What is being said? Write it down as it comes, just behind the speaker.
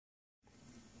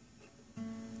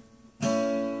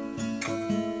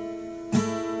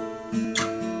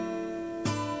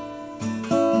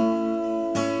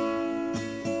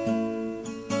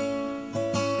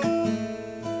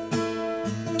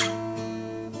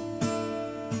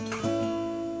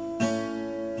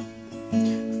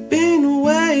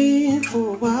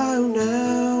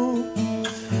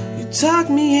tuck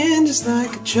me in just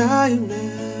like a child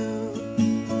now.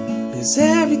 'Cause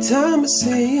every time I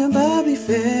see your bubbly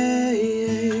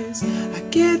face, I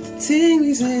get the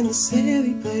tinglies in the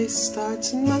silly place. It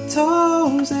starts in my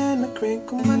toes and I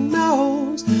crinkle my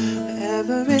nose.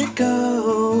 Wherever it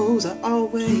goes, I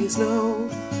always know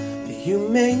that you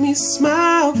make me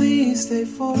smile. Please stay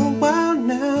for a while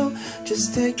now.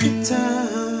 Just take your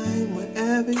time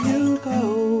wherever you go.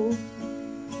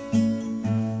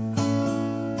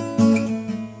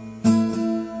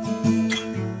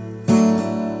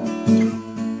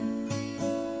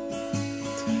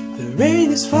 The rain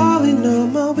is falling on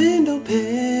my window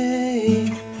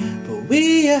pane, but we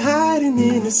are hiding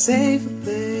in a safer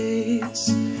place.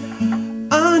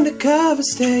 Undercover,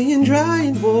 staying dry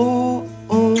and warm.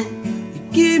 You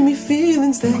give me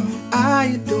feelings that I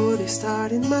adore. They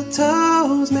start in my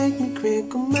toes, make me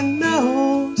crinkle my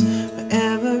nose.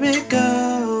 Wherever it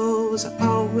goes, I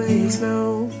always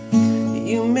know that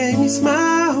you make me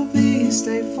smile. Please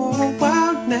stay for a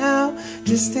while now.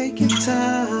 Just take your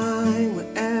time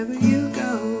wherever you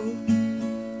go.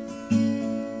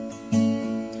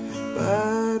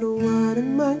 But what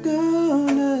am I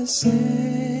gonna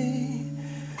say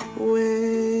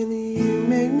when you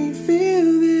make me feel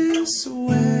this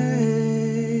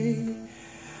way?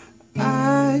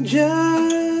 I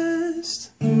just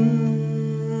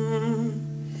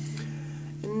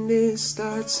and it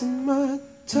starts in my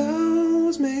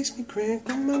toes, makes me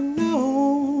crinkle my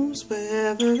nose.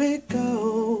 Wherever it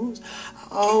goes, I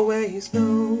always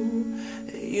know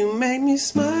that you make me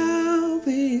smile.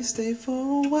 Please stay for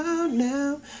a while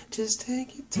now. Just take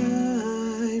your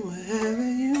time wherever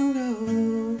you go.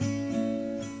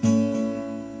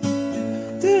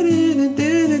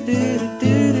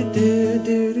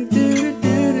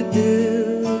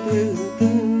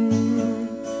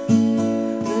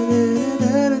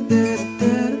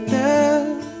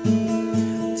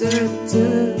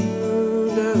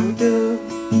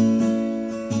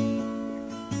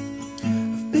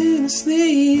 I've been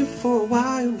asleep for a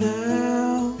while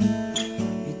now.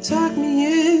 You tuck me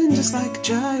in just like a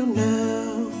child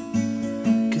now.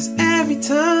 'Cause every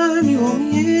time you hold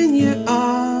me in your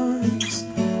arms,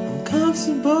 I'm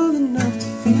comfortable enough to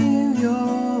feel your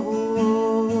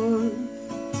warmth.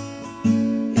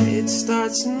 It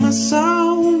starts in my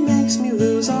soul, makes me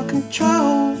lose all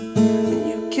control. When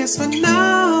you kiss my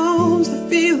nose, the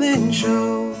feeling shows.